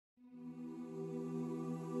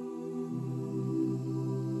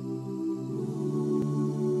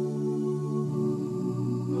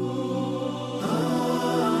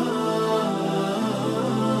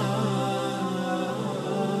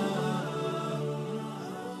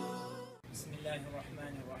الله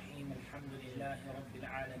الرحمن الرحيم الحمد لله رب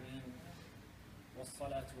العالمين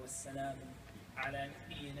والصلاة والسلام على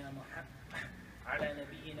نبينا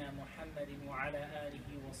محمد وعلى آله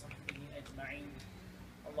وصحبه أجمعين.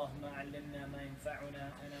 اللهم علمنا ما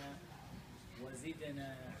ينفعنا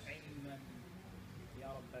وزدنا علما يا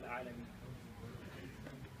رب العالمين.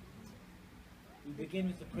 We begin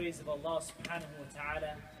with the praise of Allah subhanahu wa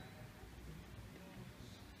ta'ala,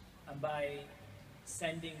 and by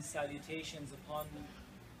sending salutations upon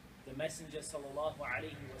the Messenger sallallahu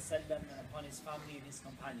alayhi wa sallam and upon his family and his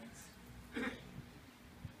companions.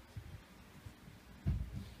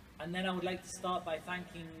 And then I would like to start by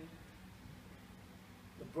thanking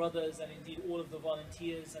the brothers and indeed all of the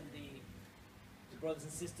volunteers and the brothers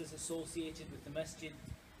and sisters associated with the Masjid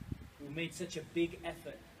who made such a big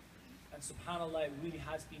effort. And subhanAllah, it really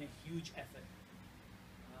has been a huge effort.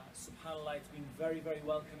 SubhanAllah, it's been very, very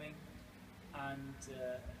welcoming, and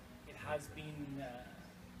it has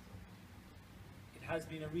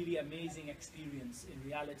been a really amazing experience in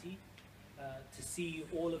reality to see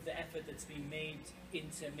all of the effort that's been made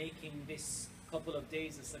into making this couple of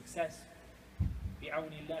days a success.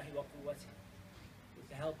 Bi'awnillahi wa quwwatih, with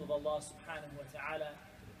the help of Allah subhanahu wa ta'ala,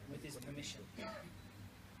 with his permission.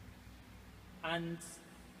 And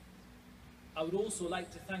I would also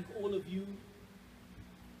like to thank all of you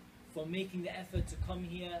for making the effort to come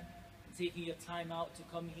here, taking your time out to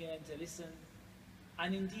come here and to listen,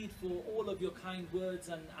 and indeed for all of your kind words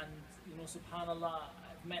and you know, subhanallah,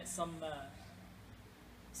 I've met some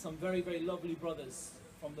very, very lovely brothers,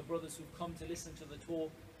 from the brothers who've come to listen to the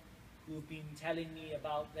talk, who've been telling me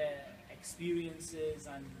about their experiences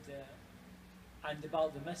and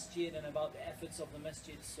about the Masjid and about the efforts of the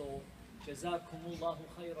Masjid. So Jazakumullahu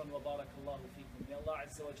khairan wa barakallahu feekum. May Allah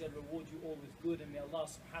Azza wa Jal reward you all with good, and may Allah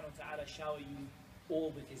subhanahu wa ta'ala shower you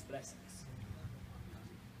all with his blessings.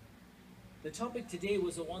 The topic today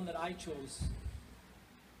was the one that I chose.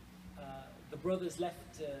 The brothers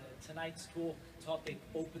left tonight's topic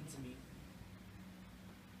open to me.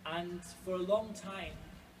 And for a long time,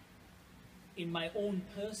 in my own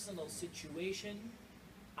personal situation,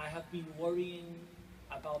 I have been worrying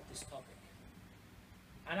about this topic.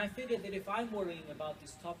 And I figured that if I'm worrying about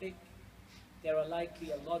this topic, there are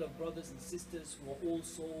likely a lot of brothers and sisters who are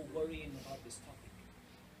also worrying about this topic.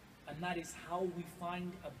 And that is how we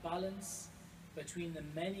find a balance between the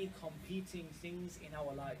many competing things in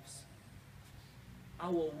our lives.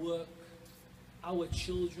 Our work, our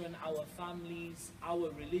children, our families, our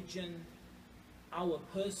religion, our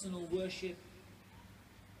personal worship,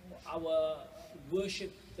 our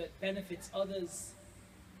worship that benefits others.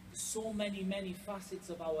 So many facets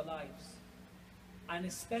of our lives, and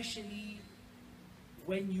especially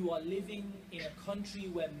when you are living in a country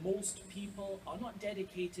where most people are not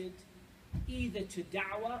dedicated either to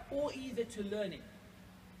da'wah or either to learning.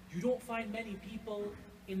 You don't find many people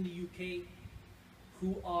in the UK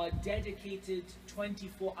who are dedicated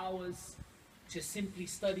 24 hours to simply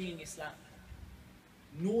studying Islam,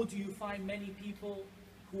 nor do you find many people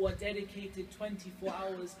who are dedicated 24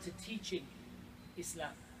 hours to teaching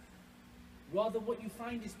Islam. Rather, what you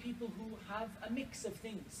find is people who have a mix of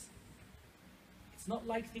things. It's not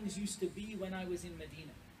like things used to be when I was in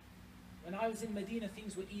Medina. When I was in Medina,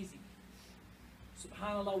 things were easy.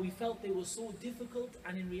 SubhanAllah, we felt they were so difficult,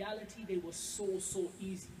 and in reality, they were so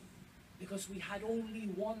easy. Because we had only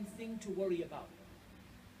one thing to worry about.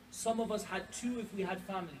 Some of us had two if we had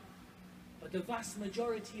family. But the vast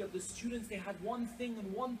majority of the students, they had one thing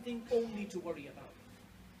and one thing only to worry about.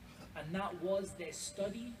 And that was their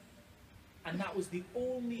study. And that was the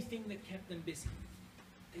only thing that kept them busy.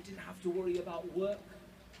 They didn't have to worry about work.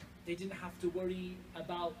 They didn't have to worry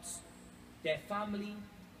about their family.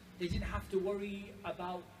 They didn't have to worry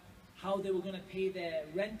about how they were going to pay their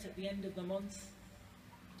rent at the end of the month.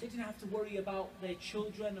 They didn't have to worry about their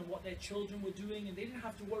children and what their children were doing. And they didn't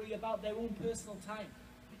have to worry about their own personal time.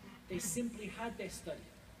 They simply had their study.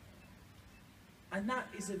 And that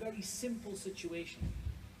is a very simple situation.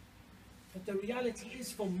 But the reality is,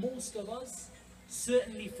 for most of us,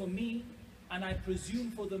 certainly for me, and I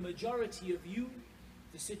presume for the majority of you,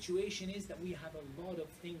 the situation is that we have a lot of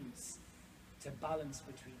things to balance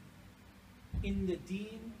between. In the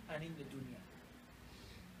Deen and in the Dunya.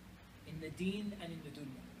 In the Deen and in the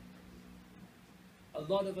Dunya. A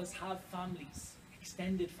lot of us have families,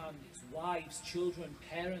 extended families, wives, children,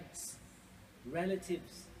 parents,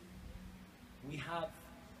 relatives. We have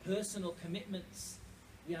personal commitments.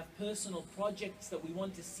 We have personal projects that we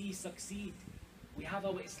want to see succeed. We have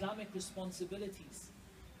our Islamic responsibilities.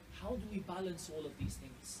 How do we balance all of these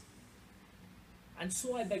things? And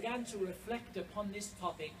so I began to reflect upon this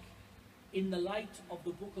topic in the light of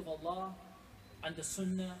the Book of Allah and the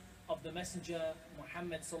sunnah of the Messenger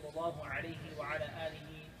Muhammad sallallahu alayhi wa ala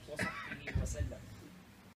alihi wa sahbihi wa sallam.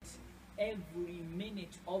 Every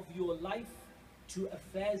minute of your life to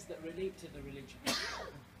affairs that relate to the religion.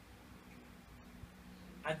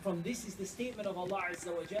 And from this is the statement of Allah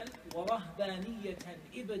Azza wa Jal, وَرَهْبَانِيَّةً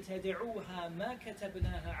إِبْتَدِعُوهَا مَا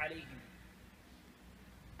كَتَبْنَاهَا عَلَيْهِمْ.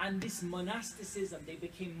 And this monasticism, they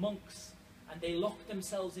became monks and they locked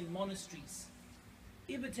themselves in monasteries.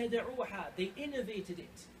 إِبْتَدِعُوهَا, they innovated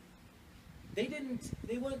it.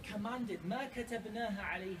 They weren't commanded. مَا كَتَبْنَاهَا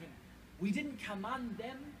عَلَيْهِمْ. We didn't command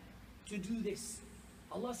them to do this.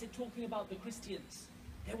 Allah said, talking about the Christians,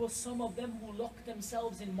 there were some of them who locked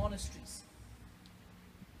themselves in monasteries.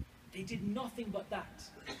 They did nothing but that.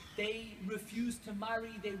 They refused to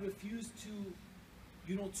marry, they refused to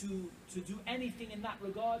do anything in that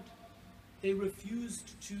regard. They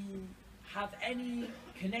refused to have any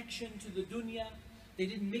connection to the dunya. They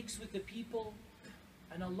didn't mix with the people.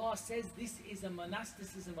 And Allah says this is a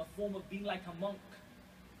monasticism, a form of being like a monk,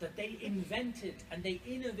 that they invented and they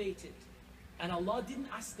innovated. And Allah didn't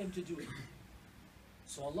ask them to do it.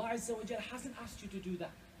 So Allah Azza wa Jalla hasn't asked you to do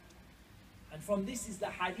that. And from this is the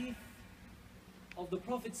hadith of the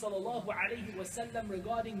Prophet sallallahu alaihi wasallam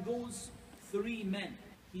regarding those three men.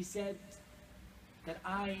 He said that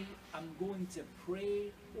I am going to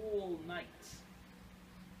pray all night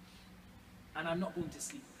and I'm not going to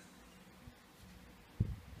sleep.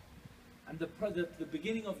 And the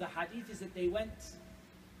beginning of the hadith is that they went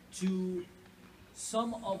to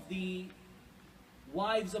some of the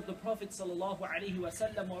wives of the Prophet sallallahu alaihi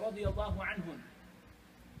wasallam wa radiyallahu anhum.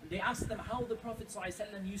 And they asked them how the Prophet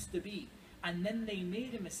ﷺ used to be. And then they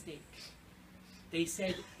made a mistake. They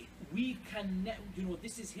said, we can,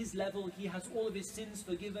 this is his level. He has all of his sins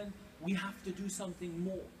forgiven. We have to do something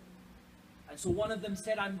more. And so one of them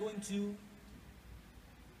said, I'm going to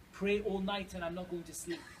pray all night and I'm not going to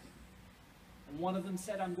sleep. And one of them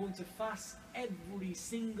said, I'm going to fast every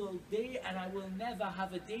single day and I will never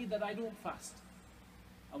have a day that I don't fast.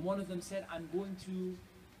 And one of them said, I'm going to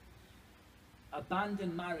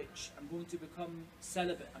abandon marriage. I'm going to become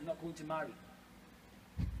celibate. I'm not going to marry.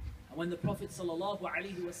 And when the Prophet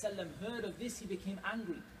ﷺ heard of this, he became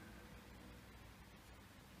angry.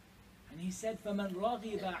 And he said, فَمَنْ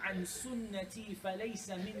رَغِبَ عَنْ سُنَّتِي فَلَيْسَ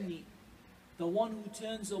مِنِّي. The one who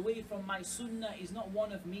turns away from my sunnah is not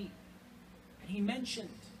one of me. And he mentioned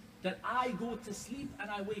that I go to sleep and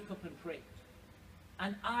I wake up and pray.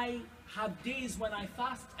 And I have days when I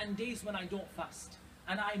fast and days when I don't fast.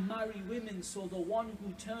 And I marry women, so the one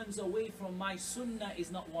who turns away from my sunnah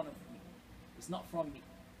is not one of me. It's not from me.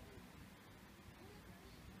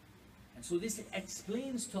 And so this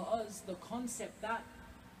explains to us the concept that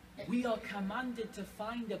we are commanded to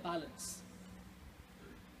find a balance.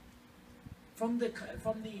 From the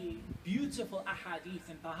beautiful ahadith,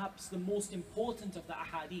 and perhaps the most important of the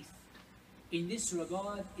ahadith in this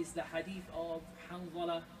regard is the hadith of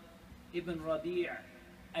Hanzala ibn Rabi'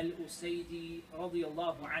 Al-Usaydi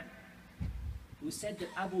radiyallahu anhu, who said that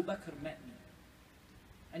Abu Bakr met me.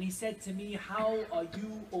 And he said to me, how are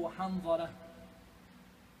you, O Hanzala?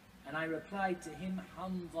 And I replied to him,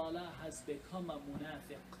 Hanzala has become a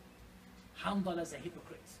munafiq. Hanzala is a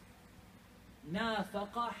hypocrite.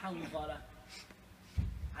 Nafaqa Hanzala.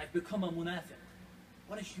 I've become a munafiq.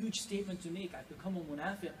 What a huge statement to make. I've become a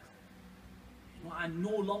munafiq. I'm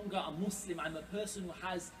no longer a Muslim. I'm a person who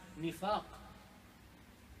has nifaq.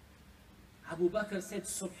 Abu Bakr said,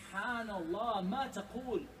 Subhanallah, ma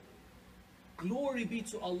taqul. Glory be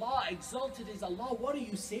to Allah, exalted is Allah. What are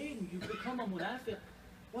you saying? You've become a munafiq.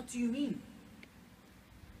 What do you mean?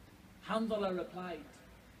 Hanzala replied,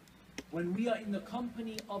 when we are in the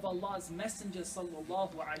company of Allah's Messenger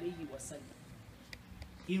sallallahu alayhi wasallam,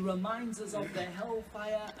 he reminds us of the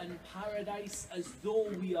hellfire and paradise as though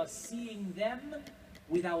we are seeing them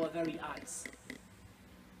with our very eyes.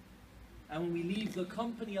 And when we leave the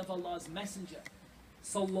company of Allah's Messenger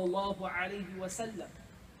sallallahu alayhi wasallam,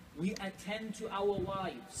 we attend to our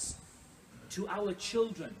wives, to our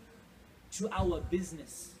children, to our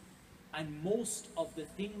business, and most of the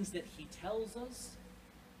things that he tells us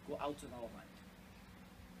go out of our mind.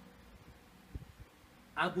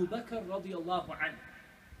 Abu Bakr radiyallahu anhu,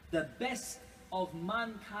 the best of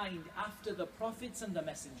mankind after the prophets and the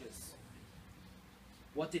messengers,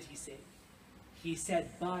 what did he say? He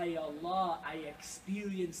said, by Allah, I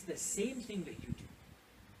experience the same thing that you do.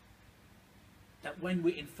 That when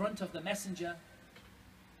we're in front of the messenger,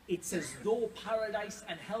 it's as though paradise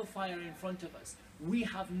and hellfire are in front of us. We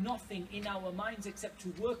have nothing in our minds except to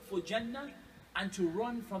work for Jannah and to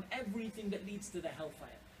run from everything that leads to the hellfire.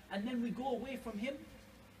 And then we go away from him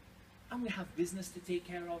and we have business to take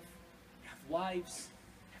care of, we have wives,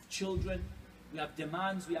 we have children, we have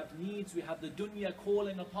demands, we have needs, we have the dunya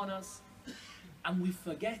calling upon us, and we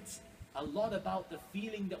forget a lot about the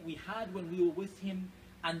feeling that we had when we were with him,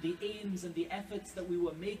 and the aims and the efforts that we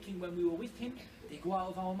were making when we were with him. They go out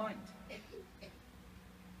of our mind.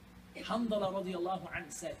 Hamdallah radiallahu anh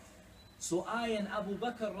said, so I and Abu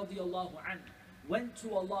Bakr radiallahu anh went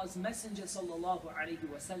to Allah's Messenger sallallahu alayhi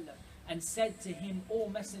wasallam and said to him, O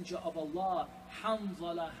Messenger of Allah,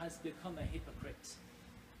 Hamdallah has become a hypocrite.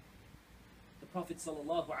 The Prophet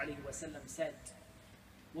sallallahu alayhi wasallam said,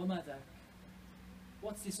 وَمَا ذَاكَ?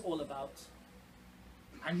 What's this all about?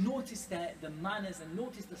 And notice the manners and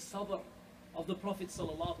notice the sabr of the Prophet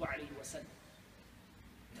sallallahu alayhi wasallam.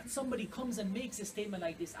 That somebody comes and makes a statement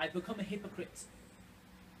like this, I've become a hypocrite.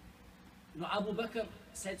 You know, Abu Bakr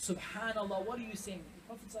said, Subhanallah, what are you saying?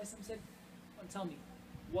 The Prophet sallallahu alayhi wasallam said, well, tell me,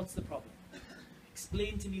 what's the problem?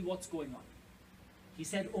 Explain to me what's going on. He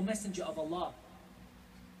said, O Messenger of Allah,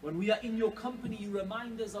 when we are in your company, you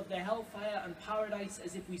remind us of the hellfire and paradise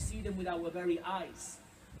as if we see them with our very eyes.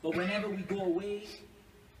 But whenever we go away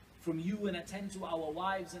from you and attend to our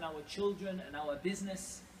wives and our children and our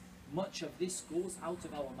business, much of this goes out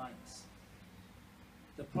of our minds.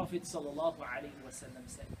 The Prophet ﷺ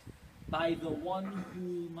said, by the one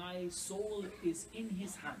who my soul is in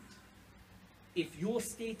his hand, if your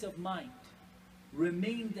state of mind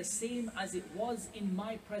remained the same as it was in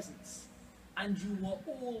my presence, and you were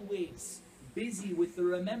always busy with the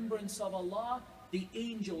remembrance of Allah, the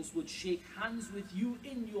angels would shake hands with you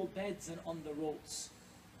in your beds and on the roads.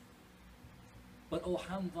 But O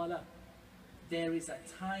Hamdallah, there is a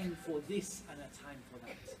time for this and a time for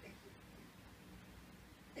that.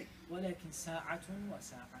 وَلَكِنْ سَاعَةٌ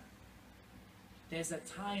وَسَاعَةٌ. There's a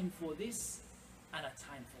time for this and a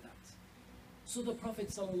time for that. So the Prophet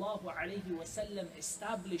ﷺ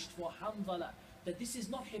established for Hamdallah that this is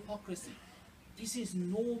not hypocrisy. This is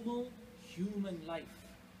normal human life.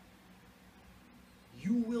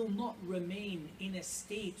 You will not remain in a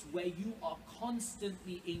state where you are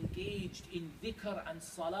constantly engaged in dhikr and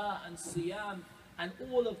salah and siyam and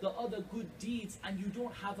all of the other good deeds, and you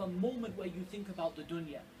don't have a moment where you think about the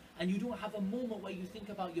dunya, and you don't have a moment where you think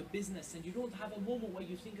about your business, and you don't have a moment where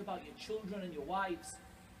you think about your children and your wives.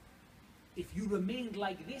 If you remained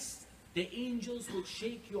like this, the angels would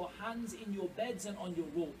shake your hands in your beds and on your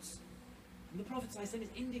roads. And the Prophet ﷺ is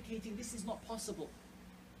indicating this is not possible.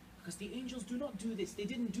 Because the angels do not do this. They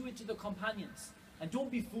didn't do it to the companions. And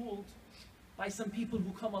don't be fooled by some people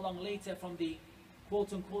who come along later from the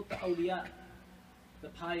quote-unquote the awliya, the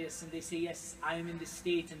pious, and they say, yes, I am in this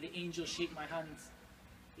state and the angels shake my hands.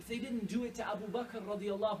 If they didn't do it to Abu Bakr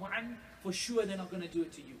radiallahu anhu, for sure they're not going to do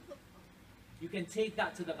it to you. You can take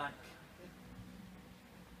that to the bank.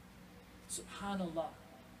 Subhanallah.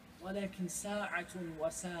 وَلَكِنْ سَاعَةٌ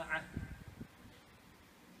وَسَاعَةٌ.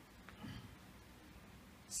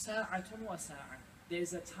 Sa'atun wa sa'a.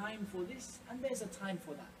 There's a time for this and there's a time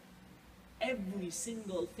for that. Every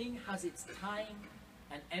single thing has its time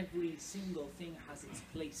and every single thing has its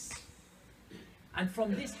place. And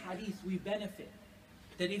from this hadith we benefit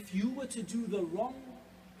that if you were to do the wrong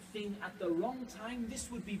thing at the wrong time, this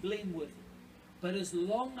would be blameworthy. But as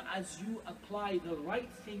long as you apply the right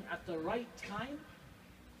thing at the right time,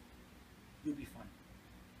 you'll be fine.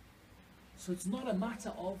 So it's not a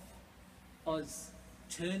matter of us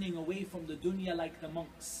turning away from the dunya like the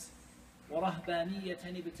monks. وَرَهْبَانِيَّةً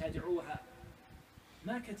ابْتَدْعُوهَا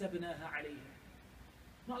مَا كَتَبْنَاهَا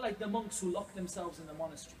عَلَيْهِمْ. Not like the monks who locked themselves in the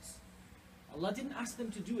monasteries. Allah didn't ask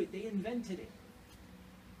them to do it, they invented it.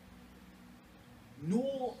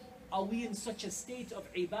 Nor are we in such a state of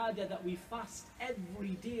ibadah that we fast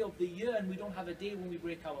every day of the year and we don't have a day when we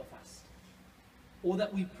break our fast. Or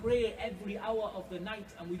that we pray every hour of the night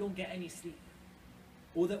and we don't get any sleep.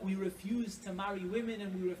 Or that we refuse to marry women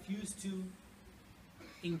and we refuse to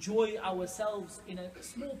enjoy ourselves in a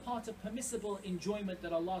small part of permissible enjoyment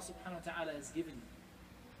that Allah subhanahu wa ta'ala has given you.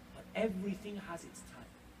 But everything has its time.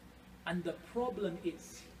 And the problem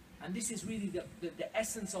is, and this is really the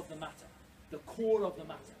essence of the matter, the core of the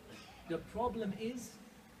matter. The problem is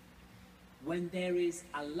when there is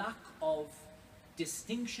a lack of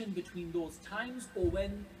distinction between those times, or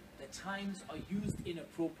when the times are used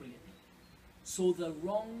inappropriately. So the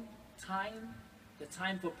wrong time, the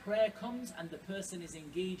time for prayer comes and the person is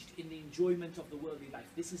engaged in the enjoyment of the worldly life.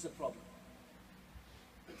 This is a problem.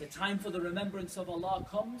 The time for the remembrance of Allah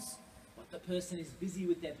comes, but the person is busy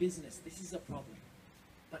with their business. This is a problem.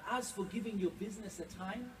 But as for giving your business a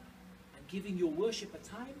time and giving your worship a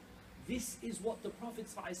time, this is what the Prophet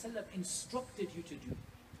ﷺ instructed you to do.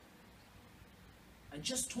 And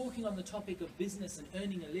just talking on the topic of business and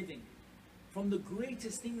earning a living, from the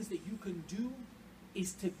greatest things that you can do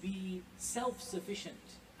is to be self-sufficient.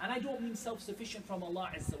 And I don't mean self-sufficient from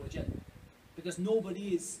Allah Azza wa Jal, because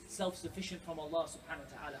nobody is self-sufficient from Allah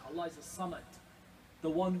subhanahu wa ta'ala. Allah is a Samad, the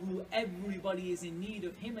one who everybody is in need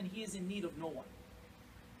of Him and He is in need of no one.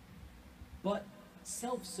 But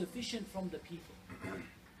self-sufficient from the people,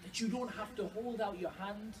 that you don't have to hold out your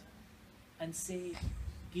hand and say,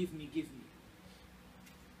 give me, give me.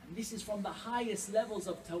 And this is from the highest levels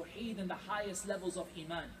of Tawheed and the highest levels of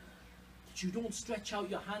Iman, that you don't stretch out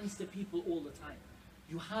your hands to people all the time.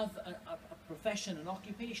 You have a profession, an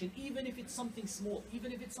occupation, even if it's something small,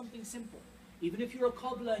 even if it's something simple, even if you're a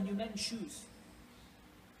cobbler and you mend shoes,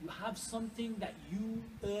 you have something that you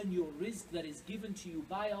earn your rizq that is given to you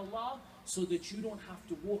by Allah, so that you don't have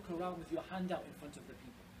to walk around with your hand out in front of the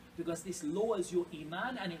people. Because this lowers your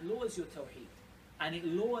Iman and it lowers your Tawheed. And it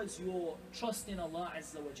lowers your trust in Allah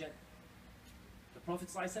Azza wa Jal. The Prophet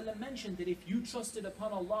ﷺ mentioned that if you trusted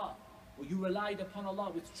upon Allah, or you relied upon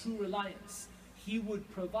Allah with true reliance, He would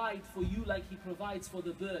provide for you like He provides for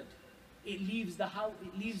the bird. It leaves the house,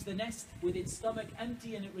 it leaves the nest with its stomach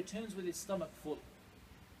empty, and it returns with its stomach full.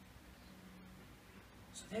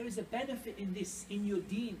 So there is a benefit in this, in your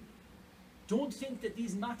deen. Don't think that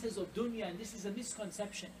these matters of dunya, and this is a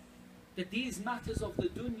misconception, that these matters of the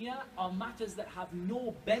dunya are matters that have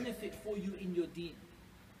no benefit for you in your deen.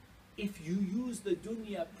 If you use the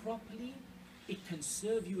dunya properly, it can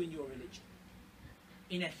serve you in your religion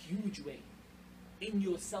in a huge way, in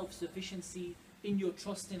your self-sufficiency, in your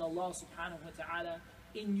trust in Allah subhanahu wa ta'ala,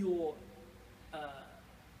 in your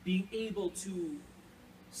being able to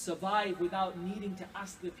survive without needing to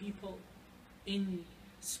ask the people, in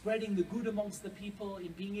spreading the good amongst the people, in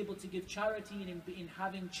being able to give charity, and in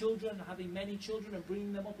having children, having many children and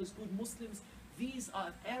bringing them up as good Muslims. These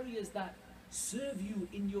are areas that serve you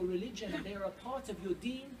in your religion, and they are a part of your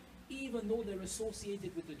deen, even though they're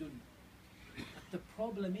associated with the dunya. But the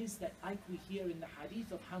problem is that, like we hear in the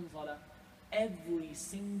hadith of Hanzala, every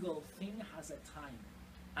single thing has a time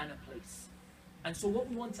and a place. And so what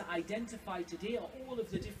we want to identify today are all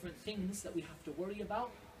of the different things that we have to worry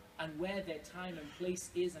about, and where their time and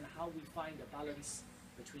place is, and how we find a balance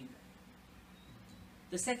between them.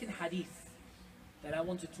 The second hadith that I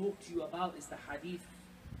want to talk to you about is the hadith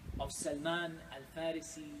of Salman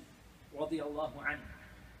al-Farisi radiyallahu anhu.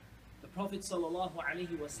 The Prophet sallallahu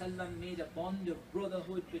alaihi wasallam made a bond of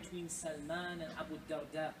brotherhood between Salman and Abu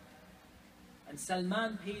Darda. And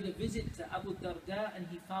Salman paid a visit to Abu Darda, and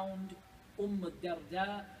he found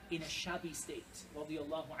Darda in a shabby state,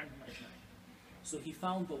 radiyallahu anhu ajma'in. So he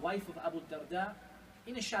found the wife of Abu Darda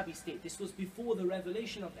in a shabby state. This was before the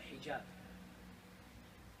revelation of the hijab.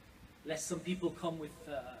 Lest some people come with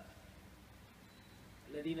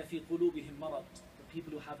الَّذِينَ فِي قُلُوبِهِمْ مَرَضٍ, the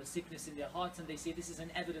people who have a sickness in their hearts, and they say this is an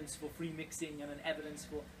evidence for free mixing and an evidence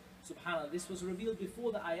for, subhanAllah, this was revealed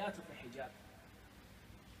before the ayat of the hijab.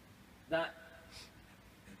 That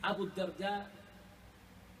Abu Darda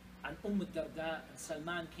and Darda and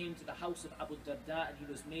Salman came to the house of Abu Darda, and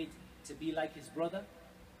he was made to be like his brother.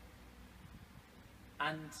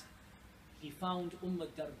 And he found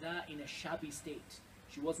Darda in a shabby state.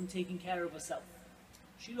 She wasn't taking care of herself.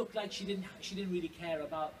 She looked like she didn't really care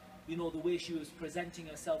about, the way she was presenting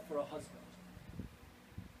herself for her husband.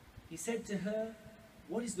 He said to her,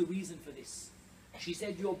 what is the reason for this? She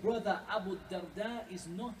said, your brother Abu Darda is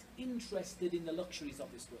not interested in the luxuries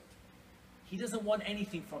of this world. He doesn't want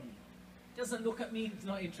anything from me. Doesn't look at me, he's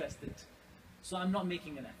not interested. So I'm not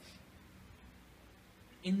making an effort.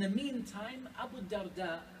 In the meantime, Abu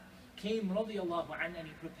Darda came radiyallahu anhu, and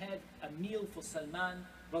he prepared a meal for Salman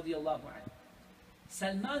radiyallahu anhu.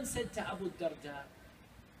 Salman said to Abu Darda,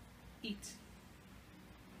 eat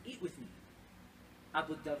with me.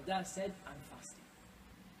 Abu Darda said, I'm fasting.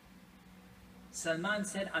 Salman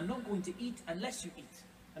said, I'm not going to eat unless you eat.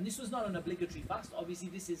 And this was not an obligatory fast. Obviously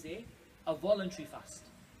this is a voluntary fast.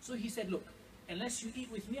 So he said, look, unless you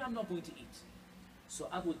eat with me, I'm not going to eat. So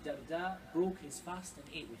Abu Darda broke his fast and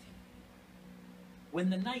ate with him. When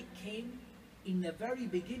the night came, in the very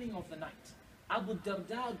beginning of the night, Abu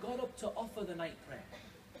Darda got up to offer the night prayer.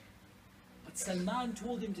 But Salman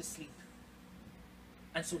told him to sleep.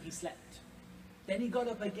 And so he slept. Then he got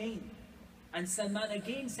up again, and Salman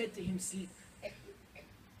again said to him, sleep.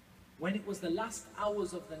 When it was the last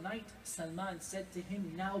hours of the night, Salman said to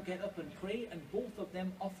him, now get up and pray, and both of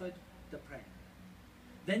them offered the prayer.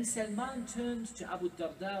 Then Salman turned to Abu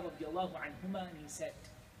Darda radiallahu anhuma, and he said,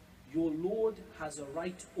 your Lord has a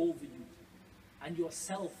right over you, and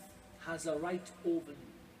yourself has a right over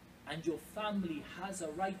you, and your family has a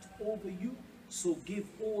right over you, so give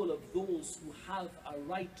all of those who have a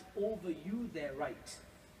right over you their right.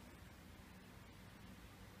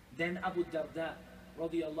 Then Abu Darda,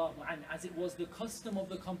 radiallahu anhu, as it was the custom of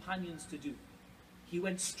the companions to do, he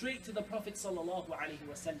went straight to the Prophet sallallahu alaihi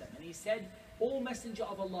wasallam and he said, "O Messenger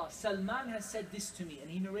of Allah, Salman has said this to me,"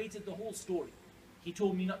 and he narrated the whole story. He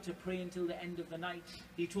told me not to pray until the end of the night.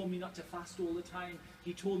 He told me not to fast all the time.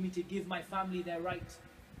 He told me to give my family their right.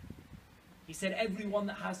 He said, everyone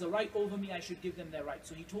that has the right over me, I should give them their right.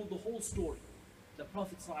 So he told the whole story. The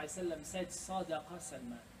Prophet ﷺ said, Sadaqa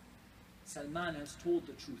Salman. Salman has told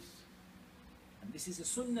the truth. And this is a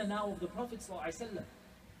sunnah now of the Prophet ﷺ.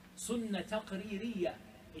 Sunnah taqreeriyah.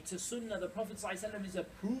 It's a sunnah. The Prophet ﷺ is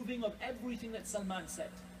approving of everything that Salman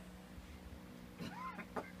said.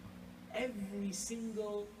 Every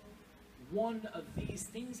single one of these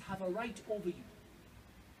things have a right over you.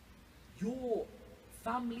 Your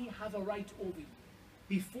family have a right over you.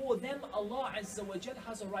 Before them, Allah Azza wa Jal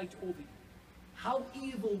has a right over you. How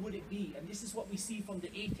evil would it be? And this is what we see from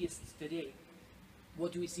the atheists today.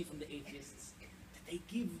 What do we see from the atheists? That they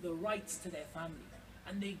give the rights to their family,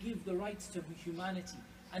 and they give the rights to humanity,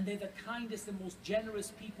 and they're the kindest and most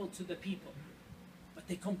generous people to the people. But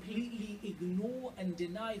they completely ignore and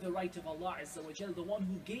deny the right of Allah Azza wa Jal, the one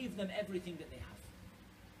who gave them everything that they have.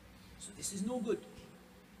 So this is no good.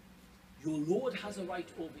 Your Lord has a right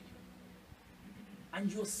over you.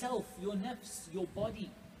 And yourself, your nafs, your body,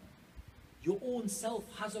 your own self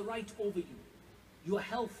has a right over you. Your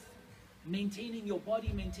health, maintaining your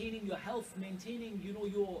body, maintaining your health, maintaining,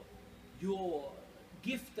 your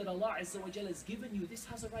gift that Allah Azza wa Jal has given you, this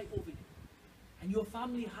has a right over you. And your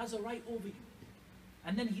family has a right over you.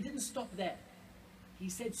 And then he didn't stop there. He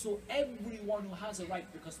said, so everyone who has a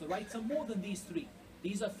right, because the rights are more than these three.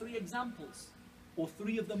 These are three examples, or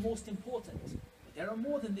three of the most important. But there are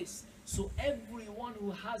more than this. So everyone who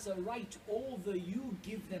has a right over you,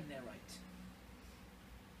 give them their right.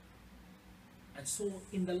 And so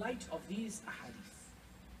in the light of these ahadith,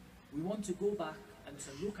 we want to go back and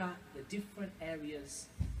to look at the different areas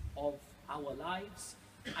of our lives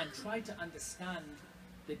and try to understand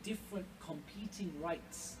the different competing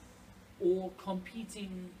rights or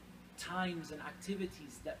competing times and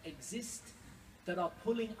activities that exist that are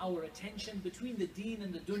pulling our attention between the deen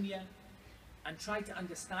and the dunya, and try to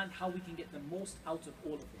understand how we can get the most out of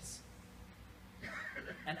all of this.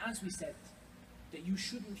 And as we said, that you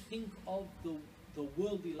shouldn't think of the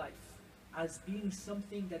worldly life as being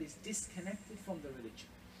something that is disconnected from the religion.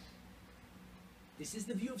 This is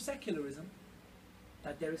the view of secularism,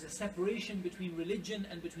 that there is a separation between religion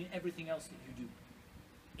and between everything else that you do.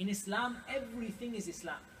 In Islam, everything is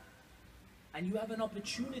Islam. And you have an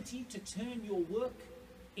opportunity to turn your work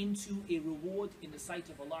into a reward in the sight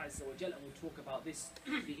of Allah Azza wa Jal, and we'll talk about this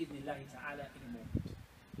bi'idhnillahi ta'ala in a moment.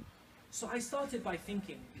 So I started by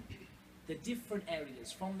thinking the different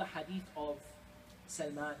areas from the hadith of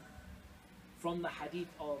Salman, from the hadith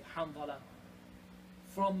of Hanzala,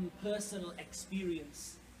 from personal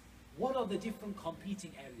experience. What are the different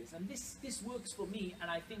competing areas? And this works for me, and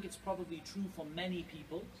I think it's probably true for many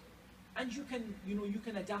people. And you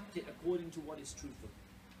can adapt it according to what is true for you.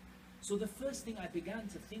 So the first thing I began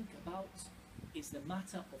to think about is the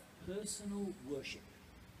matter of personal worship.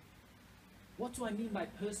 What do I mean by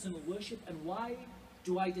personal worship, and why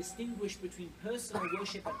do I distinguish between personal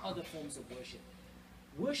worship and other forms of worship?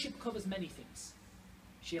 Worship covers many things.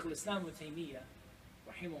 Shaykh al-Islam ibn Taymiyyah,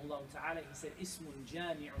 rahimahullah ta'ala, he said, Ismun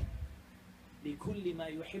jami'un لكل ما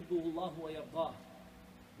يحبه الله ويرضاه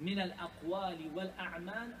من الأقوال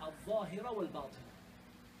والأعمال الظاهرة والباطنة.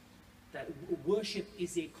 That worship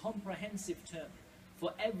is a comprehensive term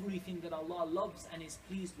for everything that Allah loves and is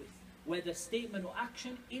pleased with, whether statement or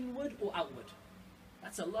action, inward or outward.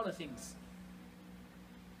 That's a lot of things.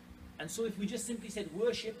 And so if we just simply said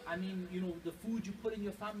worship, I mean, the food you put in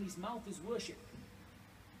your family's mouth is worship.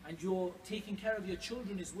 And you're taking care of your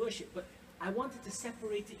children is worship. But I wanted to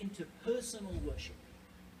separate it into personal worship.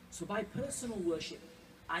 So by personal worship,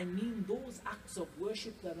 I mean those acts of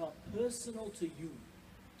worship that are personal to you.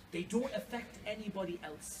 They don't affect anybody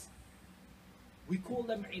else. We call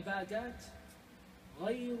them ibadat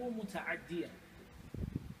غير متعدية.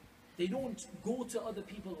 They don't go to other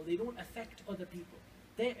people, or they don't affect other people.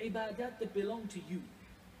 They're ibadat that belong to you.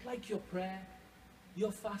 Like your prayer,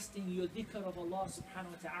 your fasting, your dhikr of Allah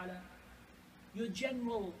subhanahu wa ta'ala, your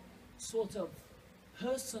general sort of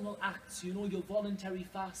personal acts, your voluntary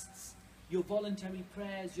fasts, your voluntary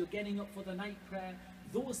prayers, your getting up for the night prayer,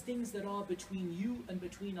 those things that are between you and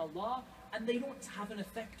between Allah, and they don't have an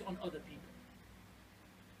effect on other people.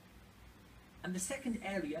 And the second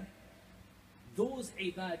area, those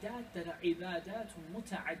ibadat that are ibadat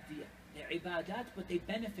muta'addiyah. They're ibadat, but they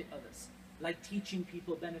benefit others, like teaching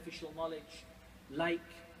people beneficial knowledge, like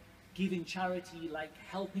giving charity, like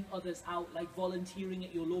helping others out, like volunteering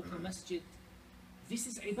at your local masjid. This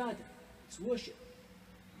is ibadah, it's worship.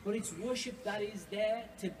 But it's worship that is there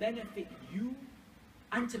to benefit you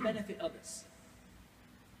and to benefit others.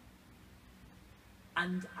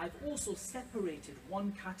 And I've also separated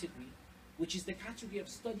one category, which is the category of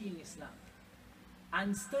studying Islam.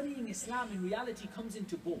 And studying Islam in reality comes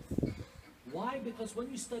into both. Why? Because when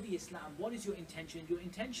you study Islam, what is your intention? Your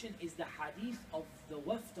intention is the hadith of the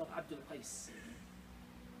Wafd of Abdul Qais.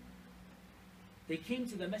 They came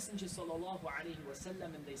to the Messenger sallallahu alaihi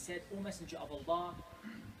wasallam and they said, O Messenger of Allah,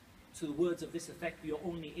 to the words of this effect, we are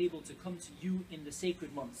only able to come to you in the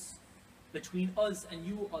sacred months. Between us and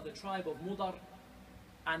you are the tribe of Mudar,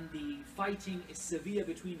 and the fighting is severe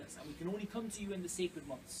between us, and we can only come to you in the sacred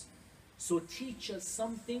months. So teach us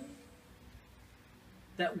something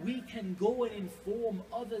that we can go and inform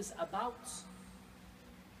others about,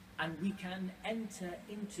 and we can enter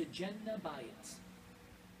into Jannah by it.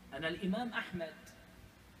 And Al-Imam Ahmad,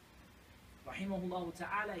 rahimahullah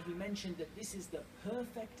ta'ala, he mentioned that this is the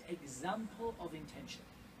perfect example of intention.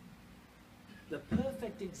 The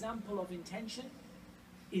perfect example of intention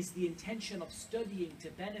is the intention of studying to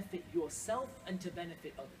benefit yourself and to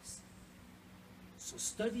benefit others. So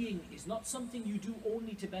studying is not something you do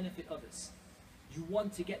only to benefit others. You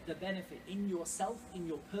want to get the benefit in yourself, in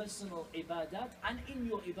your personal ibadat, and in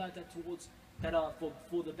your ibadat towards that are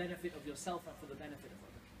for the benefit of yourself and for the benefit of others.